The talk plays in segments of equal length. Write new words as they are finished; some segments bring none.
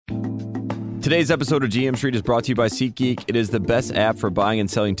Today's episode of GM Street is brought to you by SeatGeek. It is the best app for buying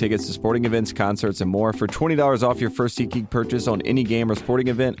and selling tickets to sporting events, concerts, and more. For $20 off your first SeatGeek purchase on any game or sporting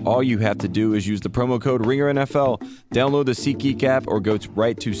event, all you have to do is use the promo code RINGERNFL. Download the SeatGeek app or go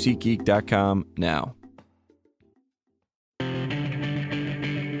right to SeatGeek.com now.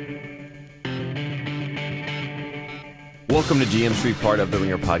 Welcome to GM Street, part of the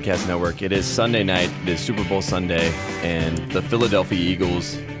Ringer Podcast Network. It is Sunday night. It is Super Bowl Sunday, and the Philadelphia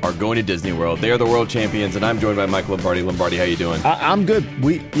Eagles are going to Disney World. They are the world champions, and I'm joined by Mike Lombardi. Lombardi, how you doing? I'm good.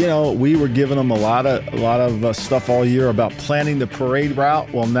 We were giving them a lot of stuff all year about planning the parade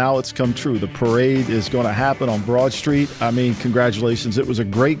route. Well, now it's come true. The parade is going to happen on Broad Street. I mean, congratulations. It was a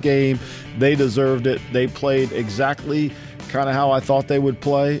great game. They deserved it. They played exactly kind of how I thought they would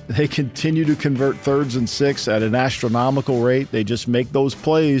play. They continue to convert thirds and six at an astronomical rate. They just make those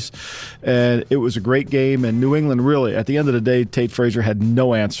plays, and it was a great game. And New England, really, at the end of the day, Tate Frazier had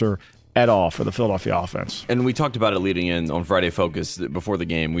no answer at all for the Philadelphia offense. And we talked about it leading in on Friday Focus before the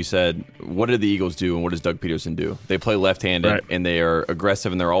game. We said, what did the Eagles do and what does Doug Peterson do? They play left-handed, right, and they are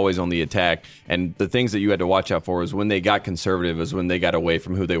aggressive and they're always on the attack. And the things that you had to watch out for is when they got conservative, is when they got away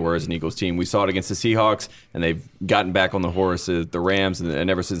from who they were as an Eagles team. We saw it against the Seahawks, and they've gotten back on the horse, the Rams, and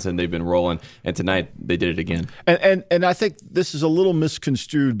ever since then they've been rolling. And tonight they did it again. And I think this is a little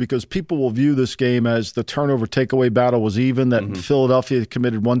misconstrued because people will view this game as the turnover takeaway battle was even, that Philadelphia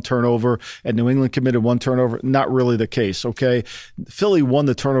committed one turnover and New England committed one turnover. Not really the case, okay? Philly won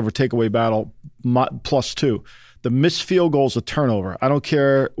the turnover takeaway battle +2. The missed field goal is a turnover. I don't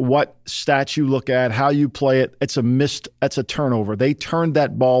care what stats you look at, how you play it. It's a turnover. They turned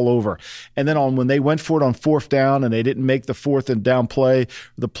that ball over. And then when they went for it on fourth down and they didn't make the fourth and down play,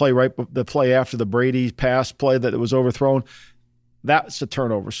 the play after the Brady pass play that was overthrown, that's a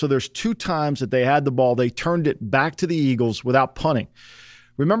turnover. So there's 2 times that they had the ball. They turned it back to the Eagles without punting.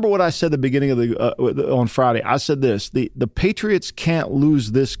 Remember what I said at the beginning of on Friday? I said this: the Patriots can't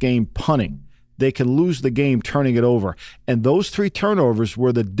lose this game punting. They can lose the game turning it over. And those 3 turnovers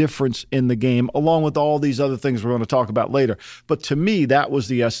were the difference in the game, along with all these other things we're going to talk about later. But to me, that was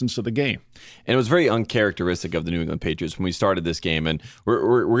the essence of the game. And it was very uncharacteristic of the New England Patriots when we started this game. And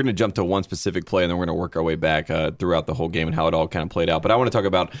we're going to jump to one specific play, and then we're going to work our way back throughout the whole game and how it all kind of played out. But I want to talk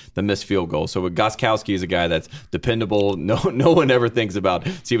about the missed field goal. So Gostkowski is a guy that's dependable. No one ever thinks about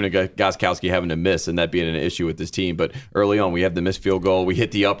Stephen Gostkowski having to miss and that being an issue with this team. But early on, we have the missed field goal. We hit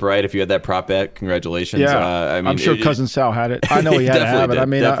the upright. If you had that prop bet, congratulations. Yeah, I'm sure Cousin Sal had it. I know he had to have it. I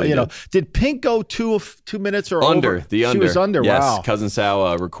mean, did Pink go 2 minutes or under? Over? The under. She was under. Yes, wow. Cousin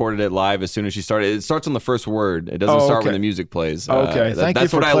Sal recorded it live as soon as she started. It starts on the first word. It doesn't start when the music plays. Okay,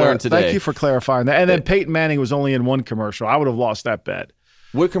 that's what I learned today. Thank you for clarifying that. And then Peyton Manning was only in one commercial. I would have lost that bet.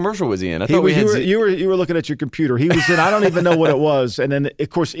 What commercial was he in? You were looking at your computer. He was in. I don't even know what it was. And then of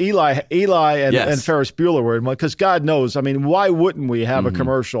course Eli and Ferris Bueller were in one, because God knows. I mean, why wouldn't we have a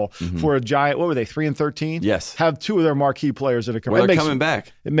commercial for a giant? What were they? 3-13. Yes. Have 2 of their marquee players in a commercial. Well, they're coming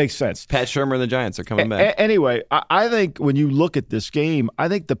back. It makes sense. Pat Shurmur and the Giants are coming back. Anyway, I think when you look at this game, I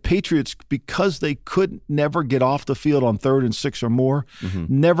think the Patriots, because they could never get off the field on 3rd and 6 or more,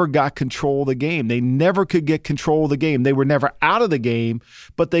 never got control of the game. They never could get control of the game. They were never out of the game,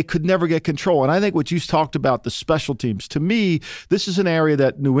 but they could never get control. And I think what you talked about, the special teams, to me, this is an area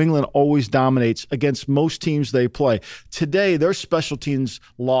that New England always dominates against most teams they play. Today, their special teams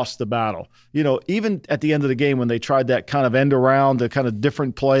lost the battle. Even at the end of the game when they tried that kind of end around, the kind of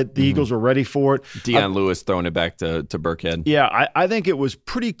different play, the Eagles were ready for it. Deion Lewis throwing it back to Burkhead. Yeah, I think it was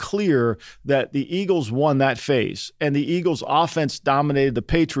pretty clear that the Eagles won that phase, and the Eagles' offense dominated the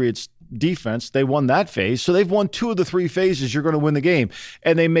Patriots' defense. They won that phase. So they've won 2 of the 3 phases. You're going to win the game.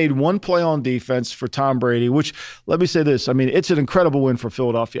 And they made one play on defense for Tom Brady, which, let me say this, I mean, it's an incredible win for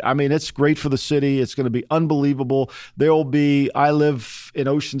Philadelphia. I mean, it's great for the city. It's going to be unbelievable. I live in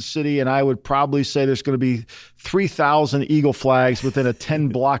Ocean City, and I would probably say there's going to be 3,000 Eagle flags within a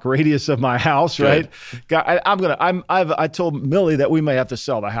 10-block radius of my house, right? I told Millie that we may have to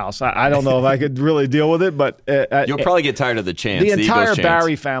sell the house. I don't know if I could really deal with it, but you'll probably get tired of the chants. The entire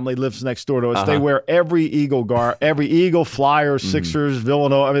Barry family lives next door to us. They wear every Eagle every Eagle, Flyers, Sixers,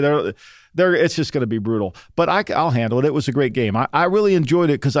 Villanova. I mean, it's just going to be brutal. But I'll handle it. It was a great game. I really enjoyed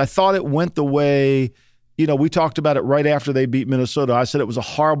it because I thought it went the way we talked about it right after they beat Minnesota. I said it was a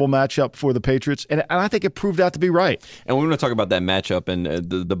horrible matchup for the Patriots, and I think it proved out to be right. And we want to talk about that matchup, and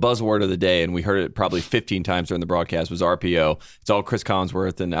the buzzword of the day, and we heard it probably 15 times during the broadcast, was RPO. It's all Chris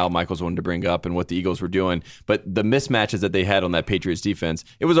Collinsworth and Al Michaels wanted to bring up and what the Eagles were doing. But the mismatches that they had on that Patriots defense,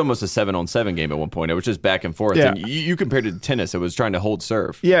 it was almost a 7-on-7 game at one point. It was just back and forth. Yeah. And you compared it to tennis. It was trying to hold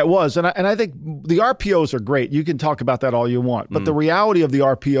serve. Yeah, it was. And I think the RPOs are great. You can talk about that all you want. But the reality of the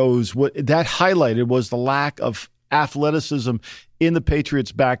RPOs, what that highlighted was the lack of athleticism in the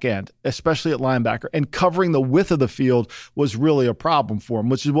Patriots' back end, especially at linebacker. And covering the width of the field was really a problem for them,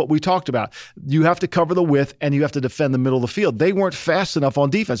 which is what we talked about. You have to cover the width and you have to defend the middle of the field. They weren't fast enough on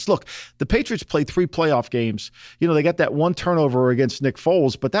defense. Look, the Patriots played 3 playoff games. They got that one turnover against Nick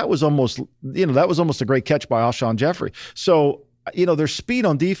Foles, but that was almost a great catch by Alshon Jeffrey. So, their speed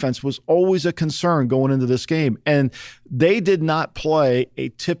on defense was always a concern going into this game. And they did not play a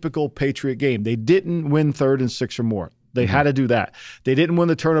typical Patriot game. They didn't win 3rd and 6 or more. They had to do that. They didn't win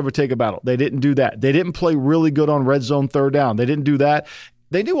the turnover, take a battle. They didn't do that. They didn't play really good on red zone 3rd down. They didn't do that.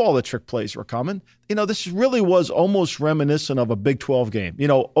 They knew all the trick plays were coming. This really was almost reminiscent of a Big 12 game.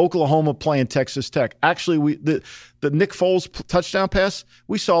 Oklahoma playing Texas Tech. Actually, the Nick Foles touchdown pass,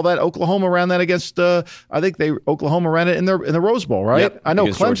 we saw that. Oklahoma ran that against, Oklahoma ran it in the Rose Bowl, right? Yep, I know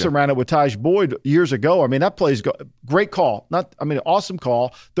Clemson Georgia ran it with Taj Boyd years ago. That play's great call. Awesome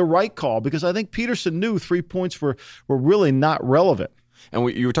call. The right call, because I think Peterson knew 3 points were really not relevant. And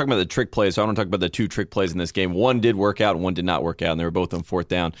you were talking about the trick plays, so I want to talk about the 2 trick plays in this game. One did work out and one did not work out, and they were both on 4th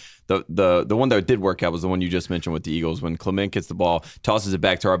down. The one that did work out was the one you just mentioned with the Eagles, when Clement gets the ball, tosses it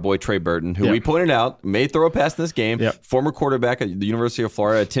back to our boy Trey Burton, who we pointed out may throw a pass in this game. Former quarterback at the University of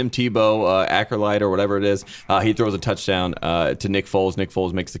Florida, Tim Tebow, Acrolite or whatever it is. He throws a touchdown to Nick Foles. Nick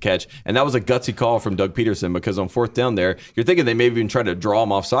Foles makes the catch. And that was a gutsy call from Doug Peterson, because on 4th down there, you're thinking they may even try to draw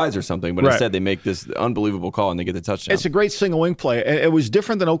him off sides or something, but instead they make this unbelievable call and they get the touchdown. It's a great single wing play. It was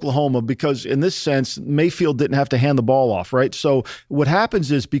different than Oklahoma because in this sense, Mayfield didn't have to hand the ball off, right? So what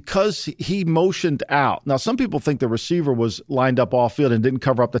happens is, because he motioned out. Now, some people think the receiver was lined up off field and didn't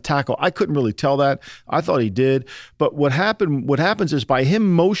cover up the tackle. I couldn't really tell that. I thought he did. But what happens is, by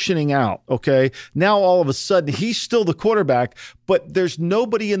him motioning out, okay, now all of a sudden he's still the quarterback, but there's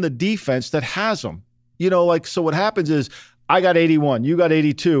nobody in the defense that has him. So what happens is, I got 81, you got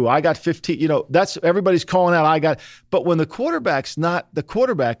 82, I got 15. That's everybody's calling out. But when the quarterback's not the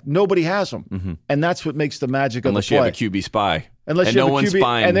quarterback, nobody has him, and that's what makes the magic of the play. Unless you have a QB spy. Unless you have a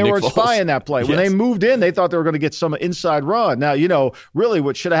QB, and they weren't spying that play. When they moved in, they thought they were going to get some inside run. Now, really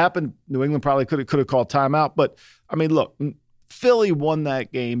what should have happened, New England probably could have called timeout. But look, Philly won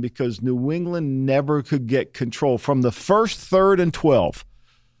that game because New England never could get control from the first 3rd and 12.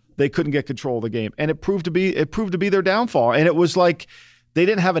 They couldn't get control of the game, and it proved to be their downfall. And it was like they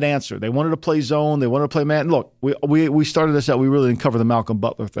didn't have an answer. They wanted to play zone. They wanted to play man. Look, we started this out. We really didn't cover the Malcolm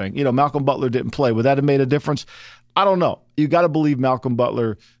Butler thing. Malcolm Butler didn't play. Would that have made a difference? I don't know. You got to believe Malcolm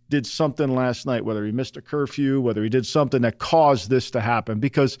Butler did something last night, whether he missed a curfew, whether he did something that caused this to happen.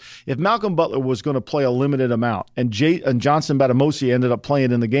 Because if Malcolm Butler was going to play a limited amount, and Johnson Batamosi ended up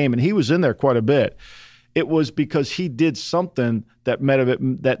playing in the game, and he was in there quite a bit, it was because he did something that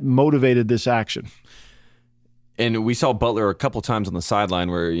motivated this action. And we saw Butler a couple times on the sideline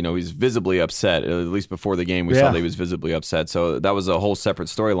where, he's visibly upset. At least before the game, we saw that he was visibly upset. So that was a whole separate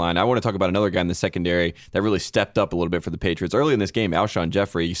storyline. I want to talk about another guy in the secondary that really stepped up a little bit for the Patriots. Early in this game, Alshon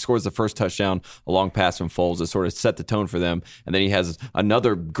Jeffrey, he scores the first touchdown, a long pass from Foles that sort of set the tone for them. And then he has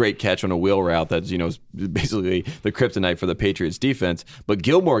another great catch on a wheel route that's, basically the kryptonite for the Patriots defense. But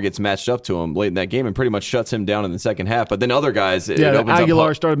Gilmore gets matched up to him late in that game and pretty much shuts him down in the second half. But then other guys,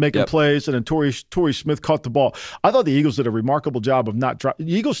 Aguilar started making plays, and then Torrey Smith caught the ball. I thought the Eagles did a remarkable job of not dropping.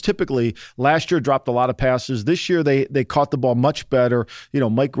 The Eagles typically last year dropped a lot of passes. This year they caught the ball much better.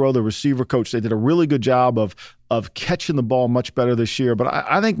 Mike Rowe, the receiver coach, they did a really good job of catching the ball much better this year. But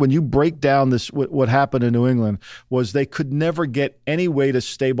I think when you break down what happened in New England was they could never get any way to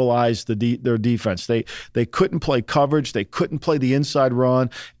stabilize their defense. They couldn't play coverage. They couldn't play the inside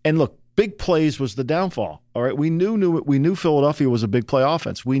run. And look, big plays was the downfall. All right, we knew Philadelphia was a big play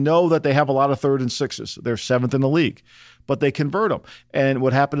offense. We know that they have a lot of 3rd and 6s. They're 7th in the league, but they convert them. And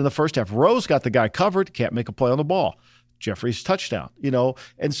what happened in the first half? Rose got the guy covered, can't make a play on the ball. Jeffrey's touchdown,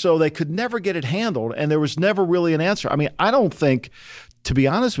 and so they could never get it handled, and there was never really an answer. I don't think, to be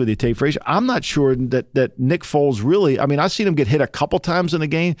honest with you, Tate Frazier, I'm not sure that Nick Foles really. I've seen him get hit a couple times in the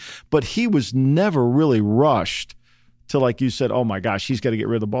game, but he was never really rushed to, like you said, oh my gosh, he's got to get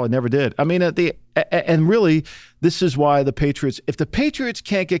rid of the ball. He never did. And really, this is why the Patriots, if the Patriots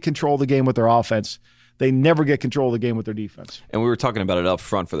can't get control of the game with their offense, They never get control of the game with their defense. And we were talking about it up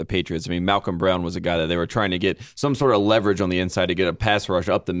front for the Patriots. I mean, Malcolm Brown was a guy that they were trying to get some sort of leverage on the inside to get a pass rush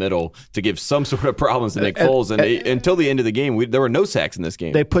up the middle to give some sort of problems to Nick Foles. And until the end of the game, there were no sacks in this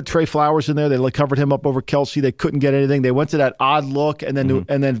game. They put Trey Flowers in there. They covered him up over Kelsey. They couldn't get anything. They went to that odd look, and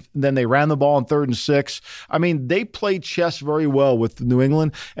then they ran the ball on 3rd and 6. I mean, they played chess very well with New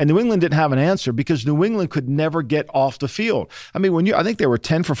England, and New England didn't have an answer because New England could never get off the field. I mean, I think they were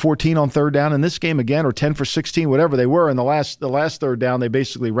 10 for 14 on 3rd down in this game again, or 10 for 16, whatever they were. In the last 3rd down, they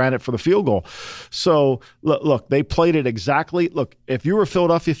basically ran it for the field goal. So look, they played it exactly. Look, if you were a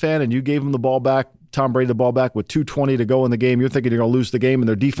Philadelphia fan and you gave them the ball back, Tom Brady the ball back with 2:20 to go in the game, you're thinking you're going to lose the game, and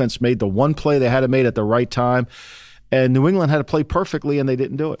their defense made the one play they had to make at the right time. And New England had to play perfectly, and they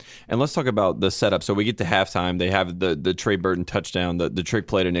didn't do it. And let's talk about the setup. So we get to halftime. They have the Trey Burton touchdown, the trick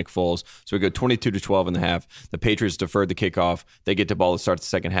play to Nick Foles. So we go 22-12 in the half. The Patriots deferred the kickoff. They get the ball to start the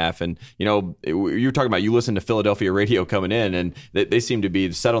second half. And, you're talking about you listen to Philadelphia radio coming in, and they seem to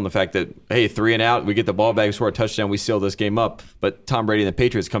be set on the fact that, hey, 3 and out, we get the ball back, we score a touchdown, we seal this game up. But Tom Brady and the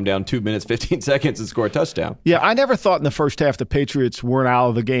Patriots come down 2 minutes, 15 seconds and score a touchdown. Yeah, I never thought in the first half the Patriots weren't out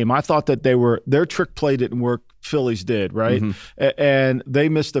of the game. I thought that their trick play didn't work. Phillies did, right? And they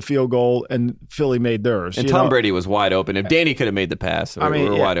missed the field goal, and Philly made theirs. And Tom Brady was wide open. If Danny could have made the pass, we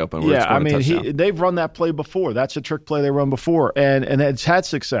were wide open. They've run that play before. That's a trick play they run before, and it's had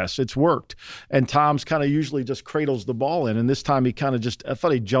success. It's worked. And Tom's kind of usually just cradles the ball in, and this time he kind of I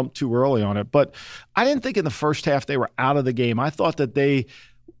thought he jumped too early on it. But I didn't think in the first half they were out of the game. I thought that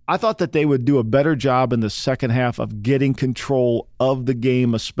they would do a better job in the second half of getting control of the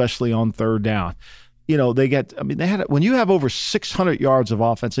game, especially on 3rd down. When you have over 600 yards of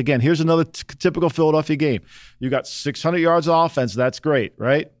offense, again, here's another typical Philadelphia game. You got 600 yards of offense. That's great,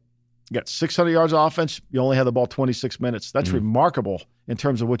 right? You got 600 yards of offense. You only had the ball 26 minutes. That's remarkable in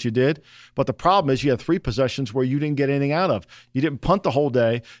terms of what you did. But the problem is you had 3 possessions where you didn't get anything out of. You didn't punt the whole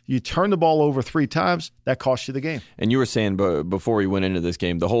day. You turned the ball over 3 times. That cost you the game. And you were saying before we went into this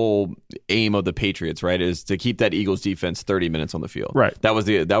game, the whole aim of the Patriots, right, is to keep that Eagles defense 30 minutes on the field. Right. That was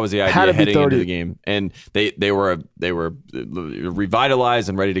the idea heading into the game. And they were revitalized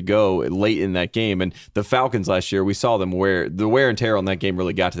and ready to go late in that game. And the Falcons last year, we saw them the wear and tear on that game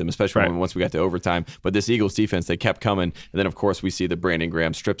really got to them, especially once we got to overtime. But this Eagles defense, they kept coming. And then, of course, we see the Brandon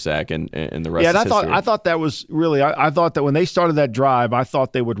Graham strip sack and the rest. Yeah, I thought that was really. I thought that when they started that drive, I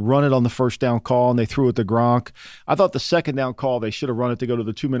thought they would run it on the first down call, and they threw it to Gronk. I thought the second down call they should have run it to go to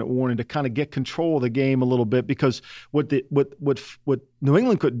the 2-minute warning to kind of get control of the game a little bit, because what New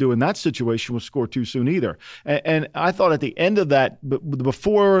England couldn't do in that situation was score too soon either. And I thought at the end of that,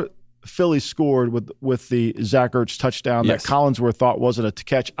 before Philly scored with the Zach Ertz touchdown that Collinsworth thought wasn't a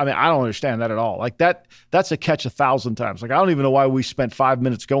catch. I mean, I don't understand that at all. Like that's a catch 1,000 times. Like I don't even know why we spent 5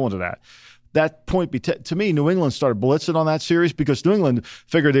 minutes going to that. That point, to me, New England started blitzing on that series because New England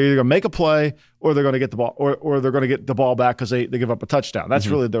figured they're either going to make a play or they're going to get the ball, or they're going to get the ball back because they give up a touchdown. That's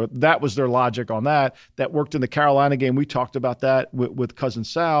really that was their logic on that. That worked in the Carolina game. We talked about that with Cousin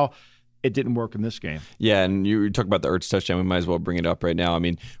Sal. It didn't work in this game. Yeah, and you talk about the Ertz touchdown. We might as well bring it up right now. I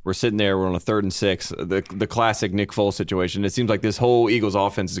mean, we're sitting there. We're on a 3rd and 6, the classic Nick Foles situation. It seems like this whole Eagles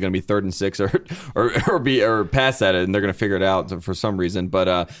offense is going to be 3rd and 6 or past that, and they're going to figure it out for some reason.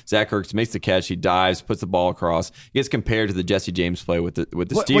 But Zach Ertz makes the catch. He dives, puts the ball across. He gets compared to the Jesse James play with the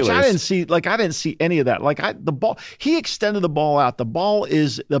Steelers. Which I didn't see. Like I didn't see any of that. The ball. He extended the ball out. The ball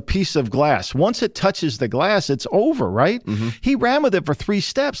is a piece of glass. Once it touches the glass, it's over. Right? He ran with it for 3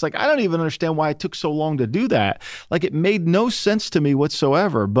 steps. Like I don't even understand why it took so long to do that. Like it made no sense to me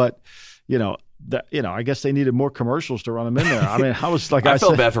whatsoever. But I guess they needed more commercials to run them in there. I mean, I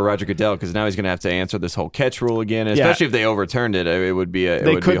felt bad for Roger Goodell because now he's going to have to answer this whole catch rule again. Especially if they overturned it, it would be a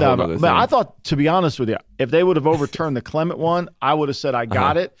whole other thing. But I thought, to be honest with you, if they would have overturned the Clement one, I would have said I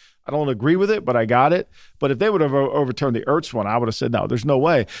got it. I don't agree with it, but I got it. But if they would have overturned the Ertz one, I would have said, no, there's no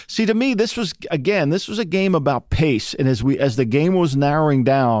way. See, to me, this was a game about pace. And as the game was narrowing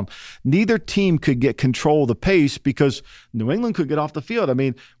down, neither team could get control of the pace because New England could get off the field. I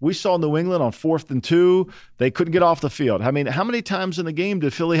mean, we saw New England on 4th and 2. They couldn't get off the field. I mean, how many times in the game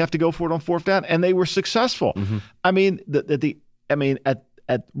did Philly have to go for it on 4th down? And they were successful. I mean,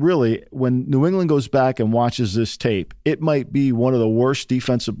 really, when New England goes back and watches this tape, it might be one of the worst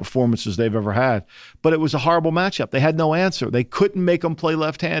defensive performances they've ever had. But it was a horrible matchup. They had no answer. They couldn't make them play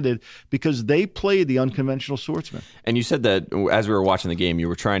left-handed because they played the unconventional swordsman. And you said that as we were watching the game, you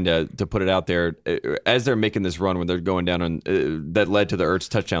were trying to put it out there. As they're making this run when they're going down on that led to the Ertz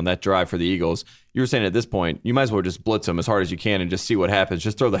touchdown, that drive for the Eagles, you were saying at this point, you might as well just blitz them as hard as you can and just see what happens.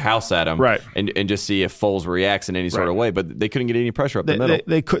 Just throw the house at them and just see if Foles reacts in any sort of way. But they couldn't get any pressure up the middle.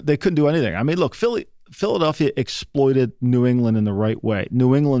 They couldn't do anything. I mean, look, Philly Philadelphia exploited New England in the right way.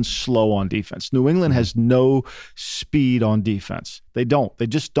 New England's slow on defense. New England has no speed on defense. They don't. They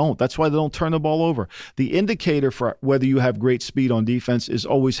just don't. That's why they don't turn the ball over. The indicator for whether you have great speed on defense is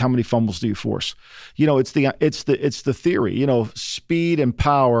always how many fumbles do you force. It's the theory. Speed and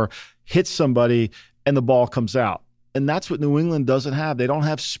power hit somebody and the ball comes out. And that's what New England doesn't have. They don't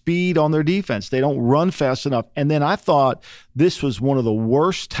have speed on their defense. They don't run fast enough. And then I thought this was one of the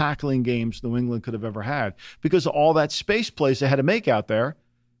worst tackling games New England could have ever had because of all that space plays they had to make out there.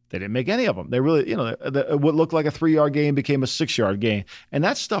 They didn't make any of them. They really, what looked like a 3-yard gain became a 6-yard gain. And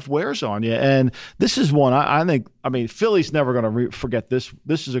that stuff wears on you. And this is one I think, Philly's never going to forget this.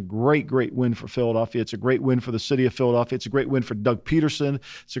 This is a great, great win for Philadelphia. It's a great win for the city of Philadelphia. It's a great win for Doug Peterson.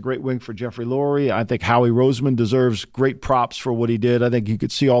 It's a great win for Jeffrey Lurie. I think Howie Roseman deserves great props for what he did. I think you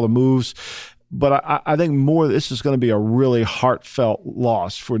could see all the moves. But I think this is going to be a really heartfelt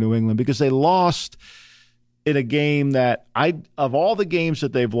loss for New England because they lost in a game that of all the games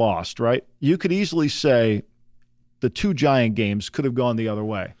that they've lost, right, you could easily say the 2 Giant games could have gone the other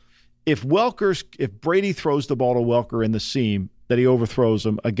way. If Brady throws the ball to Welker in the seam that he overthrows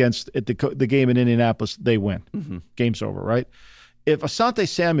him against the game in Indianapolis, they win. Mm-hmm. Game's over, right? If Asante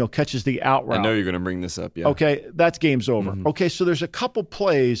Samuel catches the out route. I know you're going to bring this up, yeah. Okay, that's game's over. Mm-hmm. Okay, so there's a couple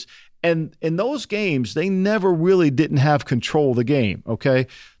plays, and in those games, they never really didn't have control of the game, okay?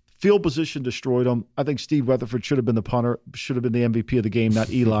 Field position destroyed them. I think Steve Weatherford should have been the punter, should have been the MVP of the game, not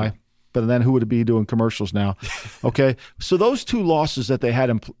Eli. But then who would be doing commercials now? Okay, so those 2 losses that they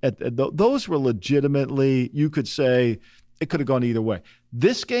had, those were legitimately, you could say, it could have gone either way.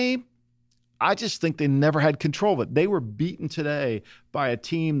 This game, I just think they never had control of it. They were beaten today by a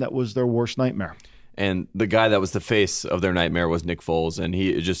team that was their worst nightmare. And the guy that was the face of their nightmare was Nick Foles, and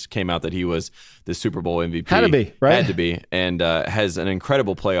it just came out that he was the Super Bowl MVP. Had to be, right? Had to be, and has an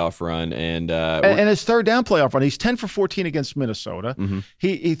incredible playoff run. And his third down playoff run, he's 10 for 14 against Minnesota. Mm-hmm.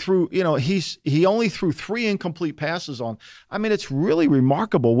 He threw, he only threw 3 incomplete passes on. It's really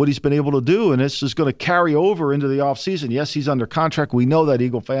remarkable what he's been able to do, and this is going to carry over into the offseason. Yes, he's under contract. We know that,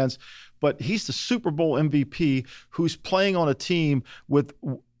 Eagle fans, but he's the Super Bowl MVP who's playing on a team with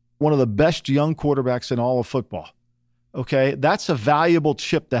one of the best young quarterbacks in all of football. Okay, that's a valuable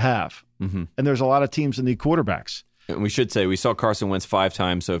chip to have. Mm-hmm. And there's a lot of teams that need quarterbacks. And we should say we saw Carson Wentz 5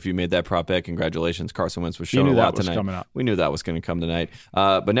 times, so if you made that prop bet, congratulations. Carson Wentz was showing a lot tonight. We knew that was going to come tonight.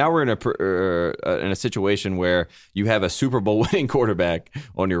 But now we're in a situation where you have a Super Bowl winning quarterback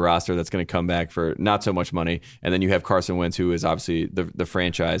on your roster that's going to come back for not so much money, and then you have Carson Wentz, who is obviously the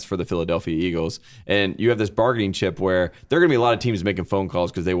franchise for the Philadelphia Eagles, and you have this bargaining chip where there are going to be a lot of teams making phone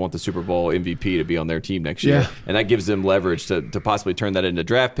calls because they want the Super Bowl MVP to be on their team next year, and that gives them leverage to possibly turn that into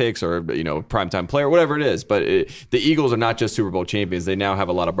draft picks or primetime player, whatever it is. But the Eagles are not just Super Bowl champions. They now have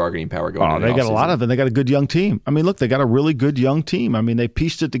a lot of bargaining power going on. They got a lot of it. They got a good young team. Look, they got a really good young team. They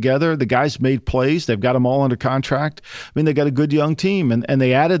pieced it together. The guys made plays. They've got them all under contract. They got a good young team, and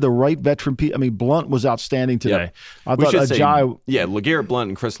they added the right veteran people. Blunt was outstanding today. Yep. I thought LeGarrette Blunt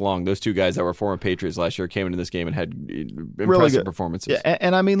and Chris Long, those 2 guys that were former Patriots last year, came into this game and had impressive performances. Yeah,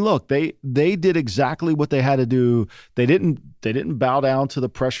 and look, they did exactly what they had to do. They didn't bow down to the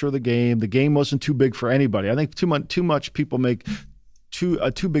pressure of the game. The game wasn't too big for anybody. I think too much people make too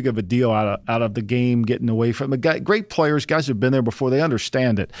big of a deal out of the game getting away from it. Great players, guys who've been there before, they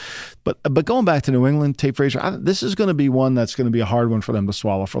understand it. But going back to New England, Tate Frazier, this is going to be one that's going to be a hard one for them to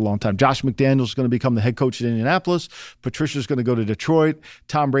swallow for a long time. Josh McDaniels is going to become the head coach at Indianapolis. Patricia's going to go to Detroit.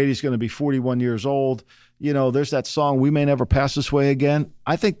 Tom Brady's going to be 41 years old. There's that song, "We May Never Pass This Way Again."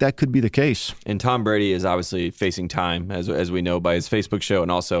 I think that could be the case. And Tom Brady is obviously facing time, as we know by his Facebook show and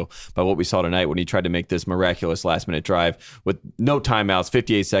also by what we saw tonight when he tried to make this miraculous last-minute drive with no timeouts,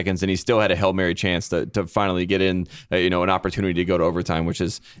 58 seconds, and he still had a Hail Mary chance to finally get in, an opportunity to go to overtime, which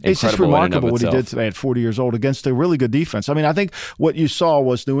is incredible. It's just remarkable what he did today at 40 years old against a really good defense. I think what you saw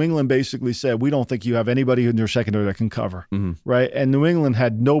was New England basically said, we don't think you have anybody in your secondary that can cover, right? And New England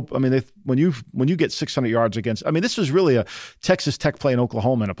had no. When you get 600 yards against, this was really a Texas Tech playing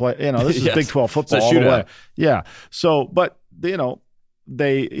Oklahoma in a play. This is Big 12 football all the way. Yeah. So, but New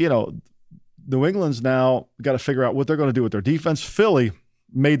England's now got to figure out what they're going to do with their defense. Philly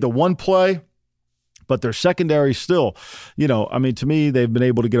made the one play, but their secondary still, to me, they've been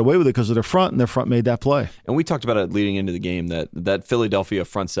able to get away with it because of their front, and their front made that play. And we talked about it leading into the game that Philadelphia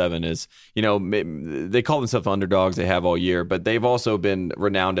front seven is, they call themselves underdogs. They have all year, but they've also been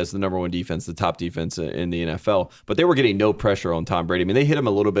renowned as the number 1 defense, the top defense in the NFL. But they were getting no pressure on Tom Brady. They hit him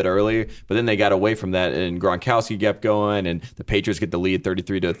a little bit earlier, but then they got away from that, and Gronkowski kept going, and the Patriots get the lead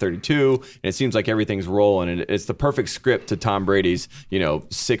 33-32, and it seems like everything's rolling, and it's the perfect script to Tom Brady's,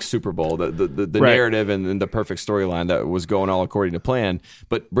 6th Super Bowl. The narrative narrative and the perfect storyline that was going all according to plan.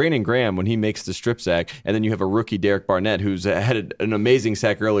 But Brandon Graham, when he makes the strip sack, and then you have a rookie Derek Barnett who's had an amazing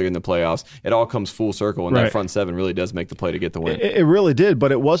sack earlier in the playoffs, it all comes full circle, and that front seven really does make the play to get the win. It really did,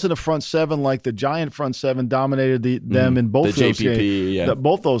 but it wasn't a front seven like the Giant front seven dominated them in both those games.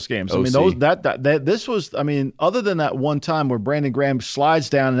 Both those games. OC. I mean, this was. I mean, other than that one time where Brandon Graham slides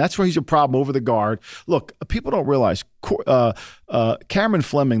down, and that's where he's a problem over the guard. Look, people don't realize Cameron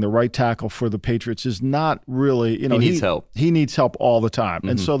Fleming, the right tackle for the Patriots, is not really. He needs help. He needs help all the time,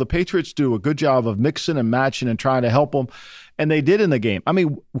 and so the Patriots do a good job of mixing and matching and trying to help him, and they did in the game. I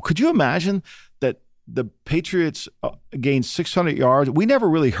mean, could you imagine that the Patriots gained 600 yards? We never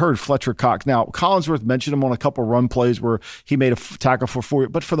really heard Fletcher Cox. Now, Collinsworth mentioned him on a couple run plays where he made a tackle for 4,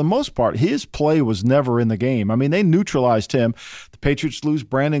 but for the most part, his play was never in the game. I mean, they neutralized him. The Patriots lose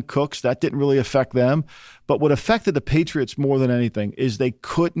Brandon Cooks. That didn't really affect them. But what affected the Patriots more than anything is they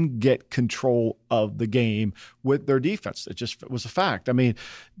couldn't get control of the game with their defense. It just was a fact. I mean,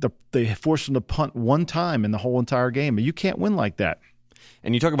 they forced them to punt one time in the whole entire game. You can't win like that.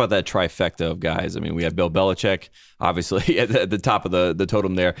 And you talk about that trifecta of guys. I mean, we have Bill Belichick, obviously, at the top of the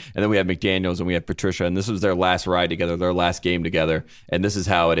totem there. And then we have McDaniels and we have Patricia. And this was their last ride together, their last game together. And this is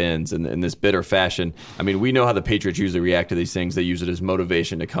how it ends in this bitter fashion. I mean, we know how the Patriots usually react to these things. They use it as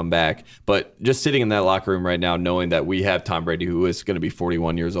motivation to come back. But just sitting in that locker room right now, knowing that we have Tom Brady, who is going to be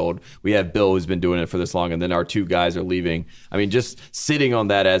 41 years old. We have Bill, who's been doing it for this long. And then our two guys are leaving. I mean, just sitting on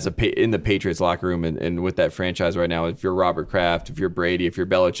that in the Patriots locker room and with that franchise right now, if you're Robert Kraft, if you're Brady, if you're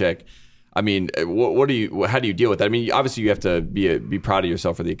Belichick, I mean, how do you deal with that? I mean, obviously you have to be proud of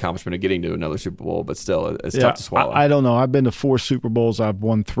yourself for the accomplishment of getting to another Super Bowl, but still, it's tough to swallow. I don't know. I've been to 4 Super Bowls. I've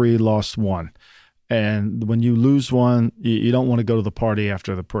won 3, lost 1. And when you lose one, you don't want to go to the party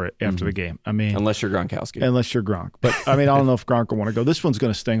after the game. I mean, unless you're Gronkowski. Unless you're Gronk. But I mean, I don't know if Gronk will want to go. This one's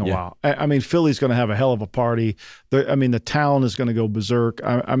going to sting a while. I mean, Philly's going to have a hell of a party. The town is going to go berserk.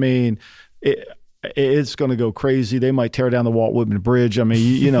 I mean, it's going to go crazy. They might tear down the Walt Whitman Bridge. I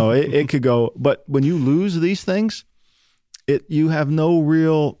mean, it could go. But when you lose these things, you have no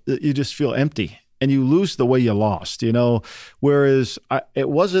real. You just feel empty, and you lose the way you lost. Whereas it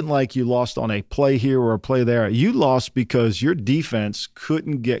wasn't like you lost on a play here or a play there. You lost because your defense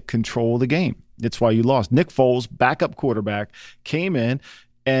couldn't get control of the game. That's why you lost. Nick Foles, backup quarterback, came in,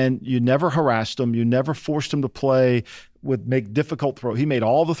 and you never harassed him. You never forced him to play. Would make difficult throw. He made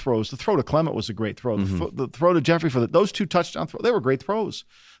all the throws. The throw to Clement was a great throw. The throw to Jeffrey for those 2 touchdown throws, they were great throws.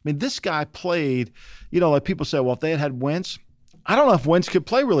 I mean, this guy played, like people say, well, if they had Wentz, I don't know if Wentz could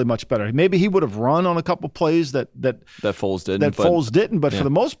play really much better. Maybe he would have run on a couple plays that Foles didn't. Foles didn't, but for the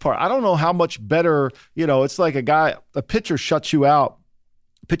most part, I don't know how much better, it's like a pitcher shuts you out.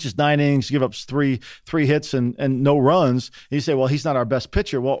 Pitches 9 innings, give up three hits and no runs. And you say, well, he's not our best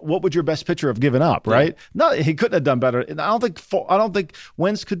pitcher. Well, what would your best pitcher have given up, right? No, he couldn't have done better. And I don't think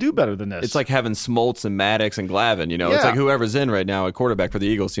Wentz could do better than this. It's like having Smoltz and Maddox and Glavine. It's like whoever's in right now at quarterback for the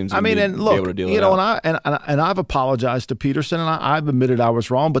Eagles seems to be able to deal with it. And I've apologized to Peterson, and I've admitted I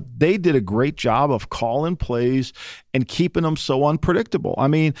was wrong, but they did a great job of calling plays and keeping them so unpredictable. I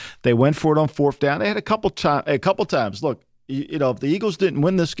mean, they went for it on 4th down. They had a couple times. Look. If the Eagles didn't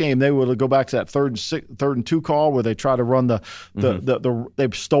win this game, they would go back to that 3rd and 2 call where they try to run they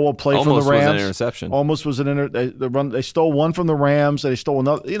stole a play from the Rams. Almost was an interception. Almost was an they stole one from the Rams. They stole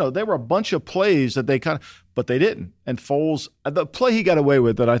another. There were a bunch of plays that they but they didn't. And Foles, the play he got away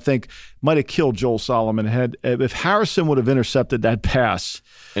with that I think might have killed Joel Solomon. If Harrison would have intercepted that pass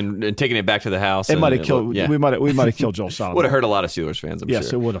and taken it back to the house, it might have killed. We might have killed Joel Solomon. Would have hurt a lot of Steelers fans. I'm sure.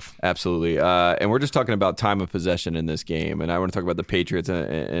 Yes, it would have. Absolutely. And we're just talking about time of possession in this game, and I want to talk about the Patriots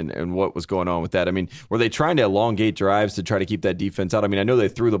and what was going on with that. I mean, were they trying to elongate drives to try to keep that defense out? I mean, I know they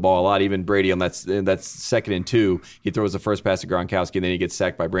threw the ball a lot. Even Brady on that 2nd and 2, he throws the first pass to Gronkowski, and then he gets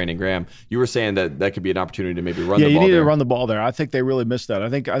sacked by Brandon Graham. You were saying that could be an opportunity to maybe run the ball. You need to run the ball there. I think they really missed that. I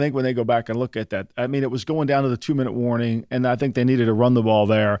think when they go back and look at that, I mean, it was going down to the 2-minute warning, and I think they needed to run the ball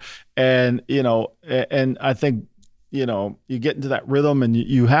there. And and I think you get into that rhythm, and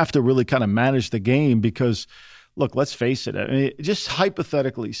you have to really kind of manage the game because, look, let's face it. I mean, just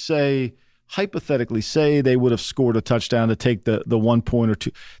hypothetically say they would have scored a touchdown to take the 1 point or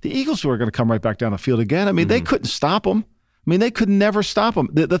 2. The Eagles were going to come right back down the field again. I mean, they couldn't stop them. I mean, they could never stop them.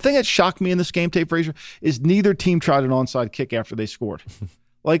 The thing that shocked me in this game, Tate Frazier, is neither team tried an onside kick after they scored.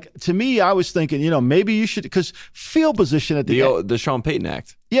 Like, to me, I was thinking, maybe you should, because field position at the Sean Payton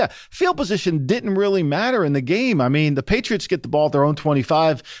Act. Yeah, field position didn't really matter in the game. I mean, the Patriots get the ball at their own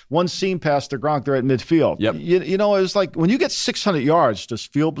 25, one seam pass to Gronk, they're at midfield. Yep. It was like, when you get 600 yards, does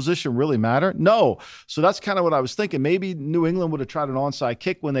field position really matter? No. So that's kind of what I was thinking. Maybe New England would have tried an onside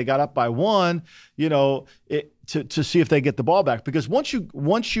kick when they got up by one, to see if they get the ball back. Because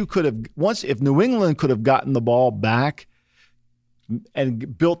if New England could have gotten the ball back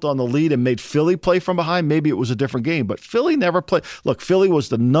and built on the lead and made Philly play from behind, maybe it was a different game. But Philly never played. Look, Philly was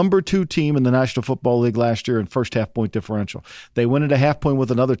the number 2 team in the National Football League last year in first half point differential. They went at a half point with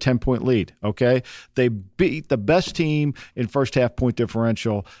another 10-point lead, okay? They beat the best team in first half point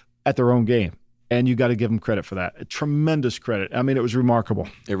differential at their own game. And you got to give them credit for that. Tremendous credit. I mean, it was remarkable.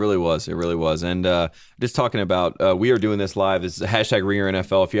 It really was. It really was. And just talking about, we are doing this live. It's hashtag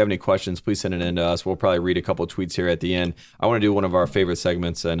RingerNFL. If you have any questions, please send it in to us. We'll probably read a couple of tweets here at the end. I want to do one of our favorite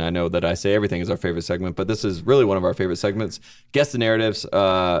segments, and I know that I say everything is our favorite segment, but this is really one of our favorite segments. Guess the narratives,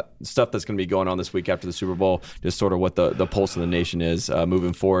 stuff that's going to be going on this week after the Super Bowl, just sort of what the pulse of the nation is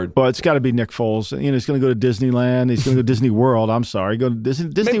moving forward. Well, it's got to be Nick Foles. He's going to go to Disneyland. He's going to go to Disney World. I'm sorry. Go to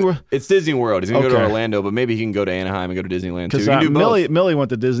Disney World. It's Disney World. He's going to go to Orlando, but maybe he can go to Anaheim and go to Disneyland too. Because Millie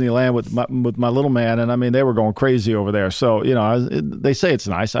went to Disneyland with my little man, and I mean they were going crazy over there. So they say it's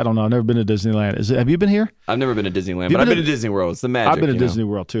nice. I don't know. I've never been to Disneyland. Have you been here? I've never been to Disneyland, but I've been to Disney World. It's the magic. I've been to Disney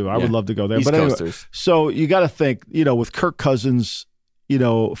World too. I would love to go there. East but anyway, Coasters. So you got to think, with Kirk Cousins,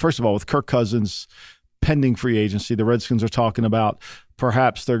 first of all, with Kirk Cousins pending free agency, the Redskins are talking about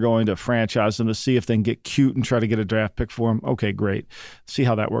perhaps they're going to franchise him to see if they can get cute and try to get a draft pick for him. Okay, great. See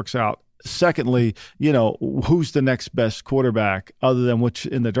how that works out. Secondly, who's the next best quarterback other than which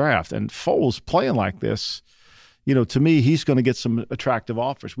in the draft? And Foles playing like this, to me, he's going to get some attractive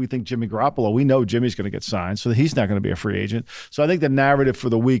offers. We think Jimmy Garoppolo, we know Jimmy's going to get signed, so he's not going to be a free agent. So I think the narrative for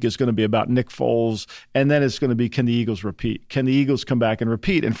the week is going to be about Nick Foles, and then it's going to be, can the Eagles repeat? Can the Eagles come back and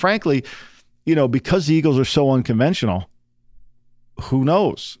repeat? And frankly, because the Eagles are so unconventional, who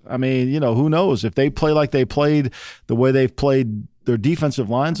knows? I mean, who knows? If they play like they played, the way they've played, their defensive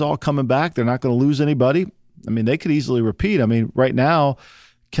line's all coming back. They're not going to lose anybody. I mean, they could easily repeat. I mean, right now,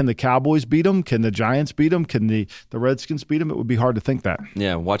 can the Cowboys beat them? Can the Giants beat them? Can the Redskins beat them? It would be hard to think that.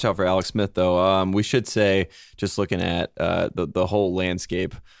 Yeah, watch out for Alex Smith, though. We should say, just looking at the whole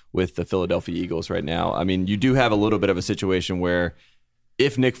landscape with the Philadelphia Eagles right now, I mean, you do have a little bit of a situation where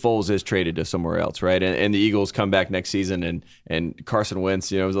if Nick Foles is traded to somewhere else, right, and the Eagles come back next season and Carson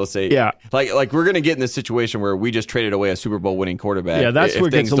Wentz, let's say, like we're going to get in this situation where we just traded away a Super Bowl winning quarterback. Yeah, that's where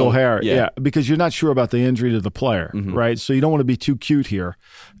it gets a little hairy. Yeah, because you're not sure about the injury to the player, right? So you don't want to be too cute here,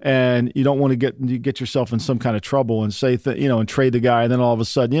 and you don't want to get yourself in some kind of trouble and say and trade the guy, and then all of a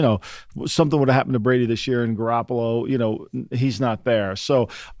sudden, something would have happened to Brady this year and Garoppolo, he's not there. So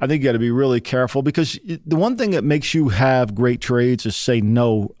I think you got to be really careful, because the one thing that makes you have great trades is say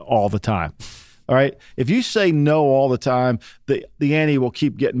no all the time. All right. If you say no all the time, the ante will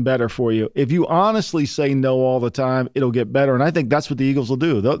keep getting better for you. If you honestly say no all the time, it'll get better. And I think that's what the Eagles will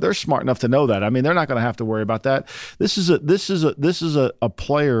do. They're smart enough to know that. I mean, they're not going to have to worry about that. This is a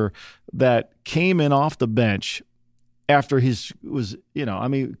player that came in off the bench after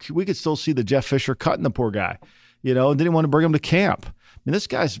we could still see the Jeff Fisher cutting the poor guy, and didn't want to bring him to camp. I mean, this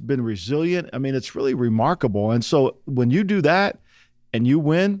guy's been resilient. I mean, it's really remarkable. And so when you do that, and you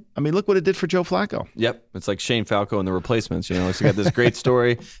win, I mean, look what it did for Joe Flacco. Yep. It's like Shane Falco and the Replacements. So you got this great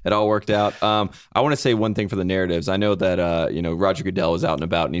story. It all worked out. I want to say one thing for the narratives. I know that, Roger Goodell is out and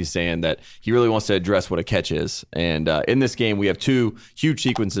about, and he's saying that he really wants to address what a catch is. And in this game, we have two huge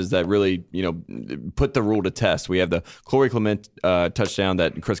sequences that really, put the rule to test. We have the Corey Clement touchdown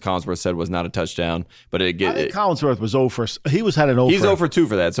that Chris Collinsworth said was not a touchdown. But I think Collinsworth was 0 for. He was had an 0 He's 0 for 2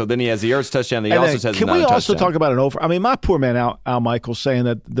 for that. So then he has the Ertz touchdown that he also says is not a touchdown. Can we also talk about an 0 for? I mean, my poor man, Al Michaels, saying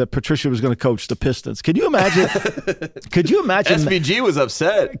that Patricia was going to coach the Pistons. Could you imagine? SVG was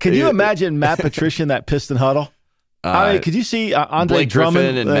upset. Could you imagine Matt Patricia in that Piston huddle? I mean, could you see Andre Blake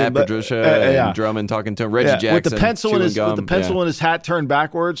Drummond Griffin and Matt Patricia and Drummond talking to him? Reggie Jackson with the pencil in his hat turned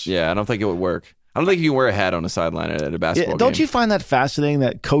backwards. Yeah, I don't think it would work. I don't think you can wear a hat on a sideline at a basketball game. Don't you find that fascinating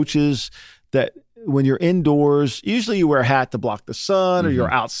that coaches that when you're indoors, usually you wear a hat to block the sun, or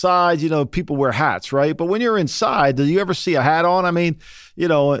you're outside, people wear hats, right? But when you're inside, do you ever see a hat on? I mean,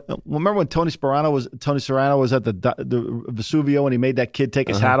 remember when Tony Serrano was at the Vesuvio and he made that kid take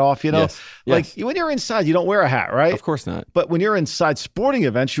his hat off, Yes. Like when you're inside, you don't wear a hat, right? Of course not. But when you're inside sporting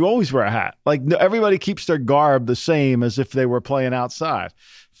events, you always wear a hat. Like everybody keeps their garb the same as if they were playing outside.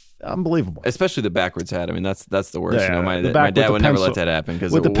 Unbelievable. Especially the backwards hat. I mean, that's the worst. Yeah, my dad would never let that happen,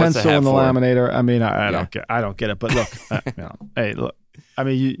 because with the pencil and the for? laminator. I mean, I don't get it. But look, hey, look. I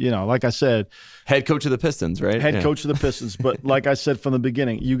mean, like I said, head coach of the Pistons, right? Head coach of the Pistons. But like I said from the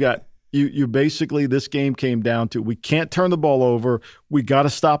beginning, you basically, this game came down to, we can't turn the ball over. We got to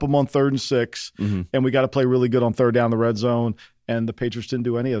stop them on 3rd and 6, and we got to play really good on 3rd down the red zone. And the Patriots didn't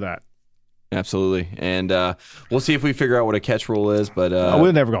do any of that. Absolutely. And we'll see if we figure out what a catch rule is. But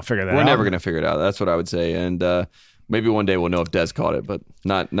we're never going to figure that out. We're never going to figure it out. That's what I would say. And maybe one day we'll know if Dez caught it, but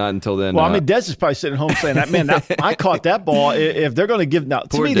not until then. Well, I mean, Dez is probably sitting at home saying, I caught that ball. If they're going to give now,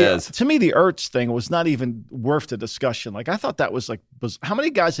 to me, the Ertz thing was not even worth the discussion. Like, I thought that was how many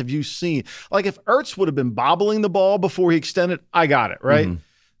guys have you seen? Like, if Ertz would have been bobbling the ball before he extended, I got it, right?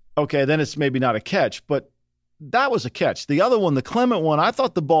 Okay, then it's maybe not a catch, but that was a catch. The other one, the Clement one, I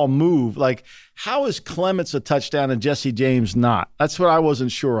thought the ball moved. Like, how is Clement's a touchdown and Jesse James not? That's what I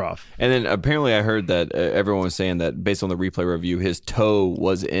wasn't sure of. And then apparently I heard that everyone was saying that based on the replay review, his toe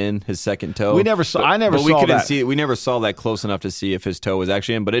was in, his second toe. I never saw that. We never saw that close enough to see if his toe was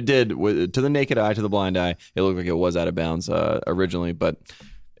actually in, but it did. To the naked eye, to the blind eye, it looked like it was out of bounds originally, but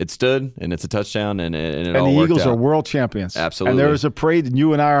it stood, and it's a touchdown, and it all worked out. And the Eagles are world champions. Absolutely. And there is a parade, and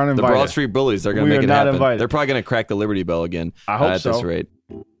you and I aren't invited. The Broad Street Bullies, they're going to make it happen. Invited. They're probably going to crack the Liberty Bell again. I hope at this rate.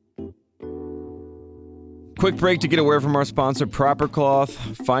 Quick break to get a word from our sponsor, Proper Cloth.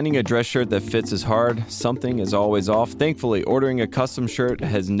 Finding a dress shirt that fits is hard. Something is always off. Thankfully, ordering a custom shirt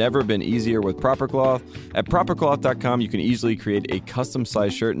has never been easier with Proper Cloth. At propercloth.com, you can easily create a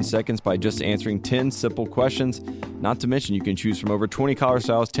custom-sized shirt in seconds by just answering 10 simple questions. Not to mention, you can choose from over 20 collar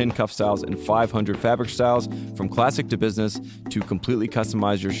styles, 10 cuff styles, and 500 fabric styles. From classic to business, to completely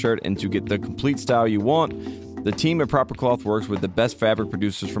customize your shirt and to get the complete style you want. The team at Proper Cloth works with the best fabric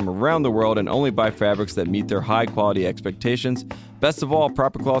producers from around the world and only buy fabrics that meet their high-quality expectations. Best of all,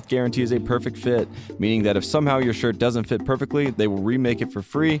 Proper Cloth guarantees a perfect fit, meaning that if somehow your shirt doesn't fit perfectly, they will remake it for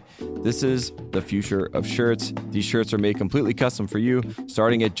free. This is the future of shirts. These shirts are made completely custom for you,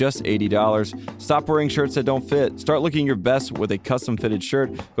 starting at just $80. Stop wearing shirts that don't fit. Start looking your best with a custom-fitted